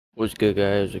What's good,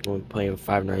 guys? We're going to be playing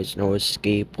Five Nights No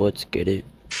Escape. Let's get it.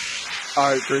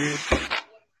 Alright, dude.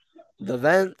 The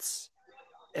vents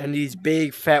and these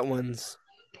big fat ones.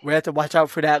 We have to watch out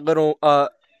for that little,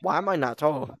 why am I not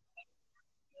tall?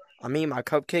 I'm eating my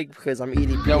cupcake because I'm eating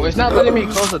beans. No, it's not letting me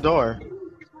close the door.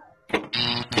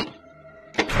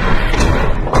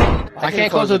 I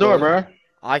can't close the door, bro.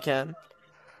 I can.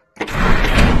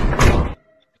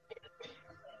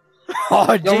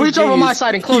 Oh, yo, reach over my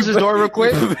side and close this door real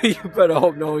quick. You better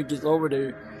hope no one gets over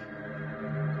there.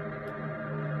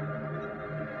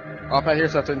 Oh, I hear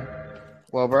something.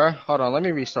 Well, bro, hold on. Let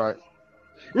me restart.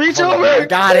 Reach over! I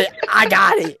got it. I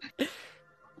got it.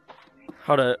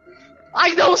 Hold up.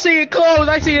 I don't see it closed.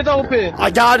 I see it open.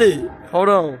 I got it. Hold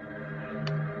on.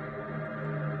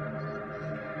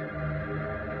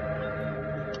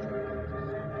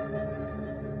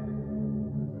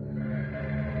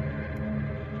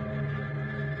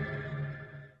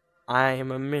 I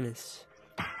am a menace.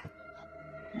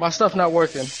 My stuff not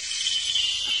working.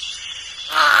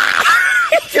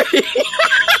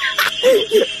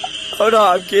 Hold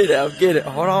on, I'm getting it.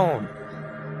 Hold on.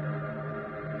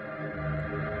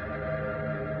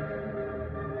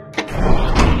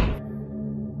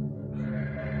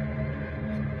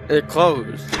 It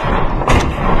closed.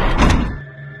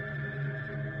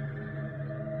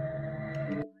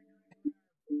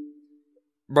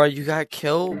 Bro, you got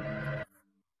killed?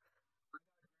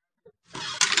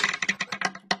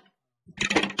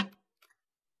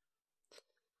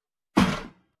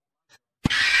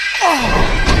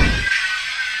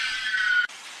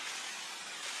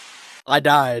 I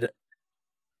died.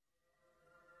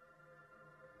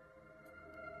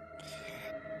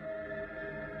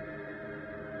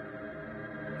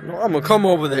 No, I'm gonna come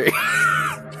over there.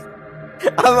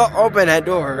 I'm gonna open that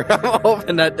door. I'm gonna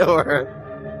open that door.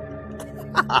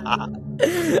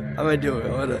 I'm gonna do it.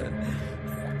 Hold on.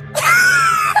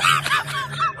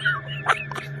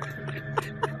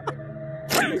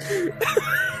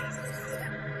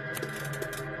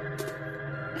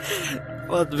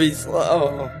 About to be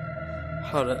slow.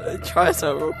 Hold on, let me try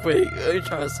something real quick. Let me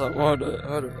try something. Hold on,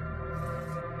 hold on.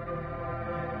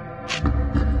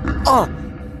 Oh!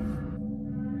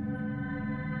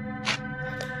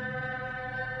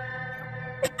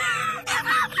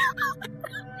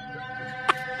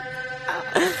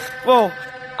 Whoa!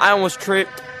 I almost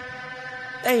tripped.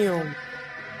 Damn.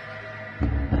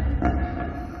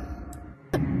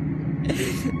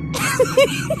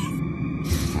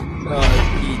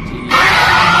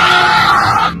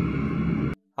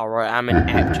 Alright, I'm in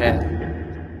app chat.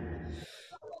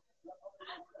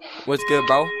 What's good,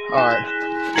 bro? Alright.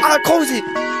 Ah, close it!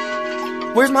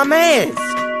 Where's my mask?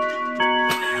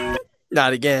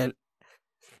 Not again.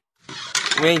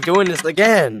 We ain't doing this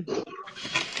again.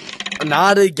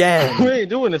 Not again. We ain't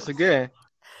doing this again.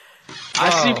 I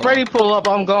see Freddy pull up,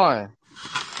 I'm gone.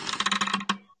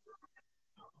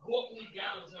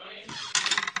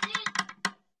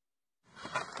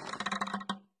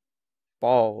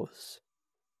 Balls.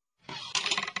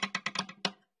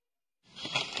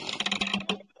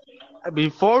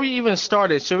 Before we even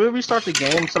started, should we restart the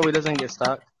game so it doesn't get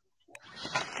stuck?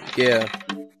 Yeah.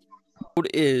 Code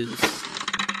is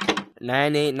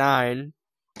 989.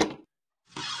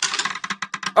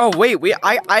 Oh wait,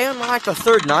 I unlocked the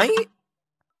third night?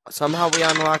 Somehow we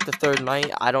unlocked the third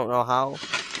night. I don't know how.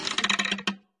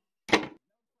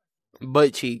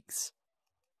 Butt cheeks.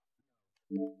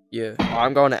 Yeah. Oh,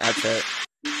 I'm going to add that.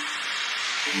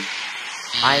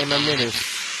 I am a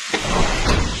menace.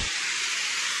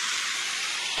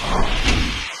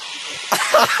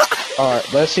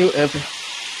 Alright, let's see if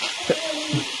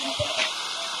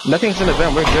nothing's in the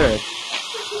vent, we're good.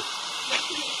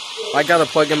 I gotta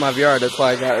plug in my VR, that's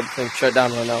why I got everything shut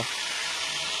down right now.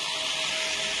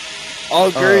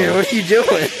 Oh, Green, what are you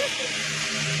doing?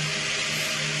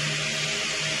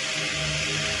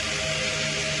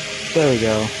 There we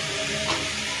go.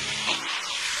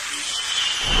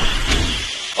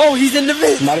 Oh, he's in the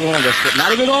vent! Not even gonna risk it.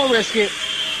 Not even gonna risk it.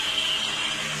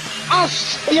 Oh,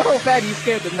 yo, fatty, you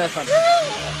scared the mess out of me.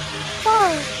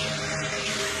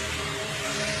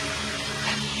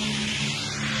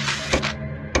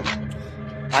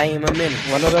 I am a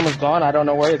menace. One of them is gone. I don't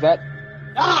know where is that.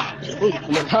 Ah!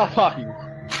 How are you?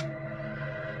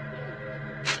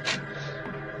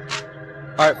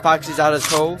 Alright, Foxy's out of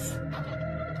cove.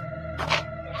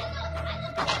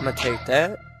 I'm gonna take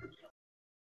that.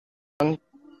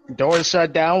 Door is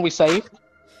shut down. We safe.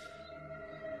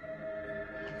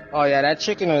 Oh yeah, that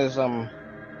chicken is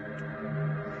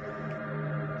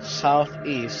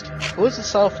southeast. Who is the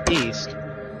southeast?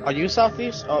 Are you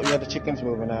southeast? Oh yeah, the chicken's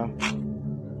moving now.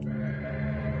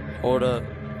 Hold up.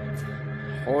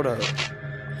 Hold up.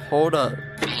 Hold up.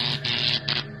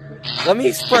 Let me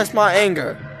express my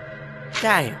anger.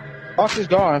 Damn. Fox is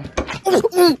gone.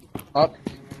 Up.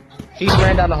 He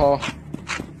ran down the hall.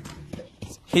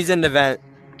 He's in the vent.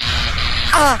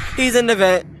 Ah! He's in the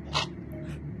vent.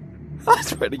 I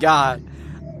swear to God.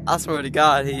 I swear to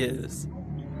God he is.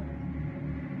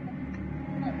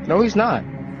 No, he's not.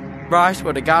 Bro, I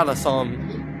swear to God I saw him.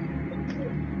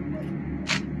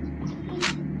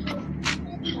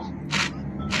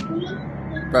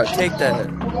 Bro, take that.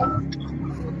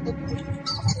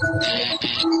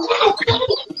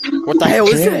 What the hell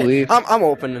is that? I'm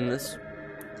opening this.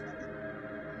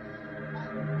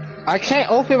 I can't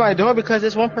open my door because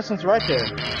this one person's right there.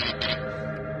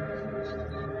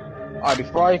 Alright,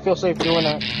 before I feel safe doing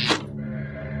that.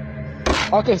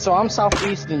 Okay, so I'm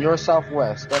southeast and you're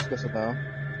southwest. That's good to know.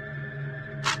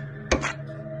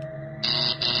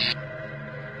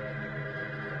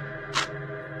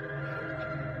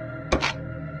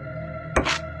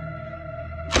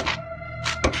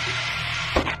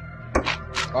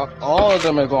 All of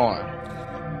them are gone.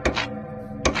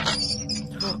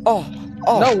 Oh.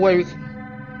 No way.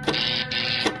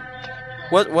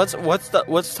 What's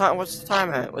the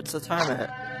time at? What's the time at?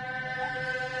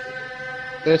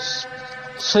 It's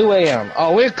 2 a.m.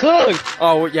 Oh, we're cooked.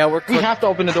 Oh yeah, we're cooked. We have to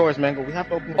open the doors, Mango. We have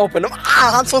to open them. Open them.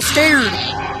 Ah, I'm so scared.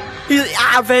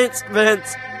 Vents.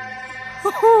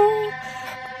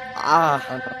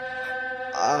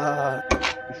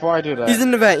 Before I do that. He's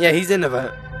in the vent. Yeah, he's in the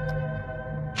vent.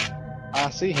 I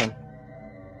see him.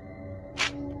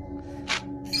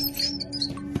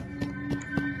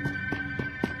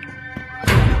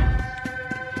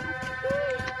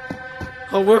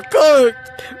 Oh, we're cooked.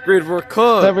 Grid, we're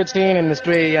cooked. 17 and it's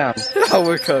 3 a.m. Oh,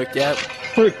 we're cooked. Yep.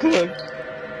 We're cooked.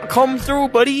 Come through,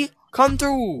 buddy. Come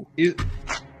through.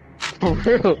 For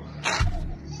real.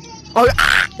 Oh,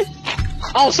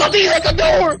 Oh, something's at the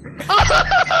door.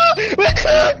 We're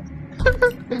cooked.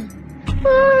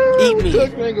 Eat me.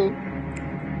 Cooked, Mango.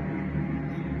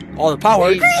 All the power.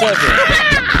 8, 7.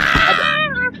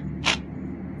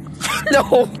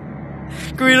 No.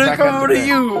 Green, look over to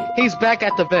you. He's back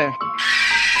at the vent.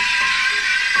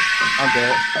 I'm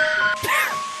dead.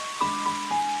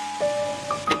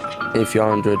 If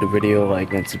y'all enjoyed the video,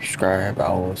 like and subscribe. I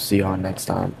will see y'all next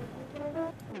time.